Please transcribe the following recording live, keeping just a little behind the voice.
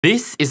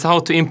This is how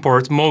to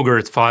import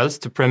MOGRT files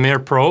to Premiere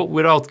Pro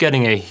without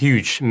getting a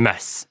huge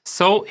mess.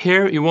 So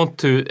here you want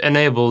to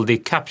enable the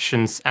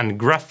captions and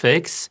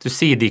graphics to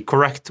see the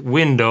correct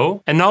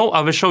window. And now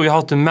I will show you how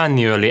to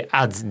manually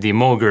add the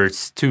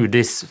MOGRTs to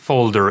this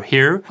folder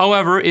here.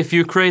 However, if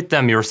you create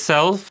them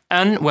yourself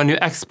and when you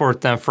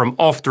export them from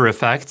After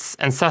Effects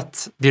and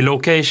set the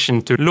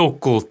location to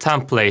local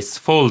templates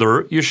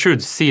folder, you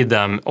should see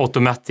them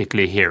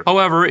automatically here.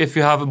 However, if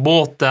you have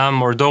bought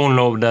them or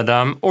downloaded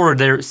them or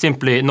they're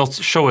simply not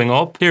showing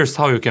up, here's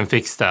how you can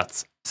fix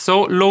that.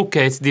 So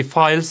locate the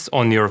files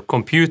on your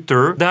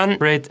computer, then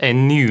create a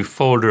new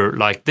folder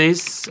like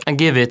this and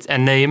give it a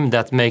name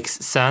that makes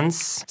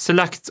sense.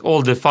 Select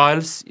all the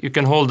files. You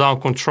can hold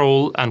down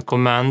Ctrl and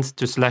Command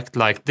to select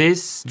like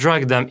this.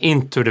 Drag them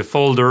into the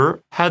folder.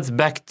 Head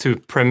back to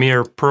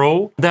Premiere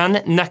Pro.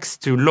 Then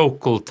next to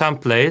local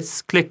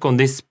templates, click on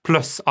this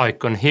plus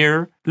icon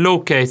here.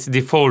 Locate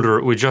the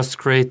folder we just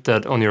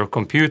created on your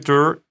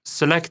computer.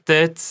 Select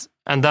it.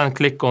 And then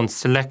click on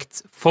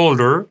Select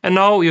Folder. And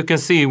now you can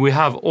see we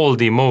have all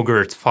the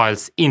MOGRT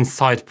files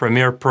inside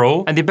Premiere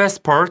Pro. And the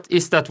best part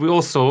is that we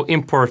also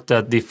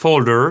imported the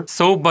folder.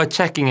 So by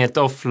checking it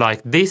off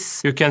like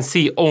this, you can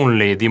see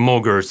only the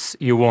MOGRTs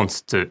you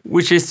want to.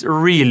 Which is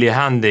really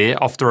handy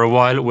after a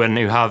while when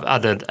you have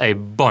added a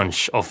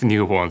bunch of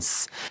new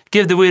ones.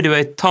 Give the video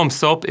a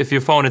thumbs up if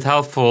you found it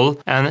helpful,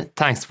 and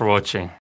thanks for watching.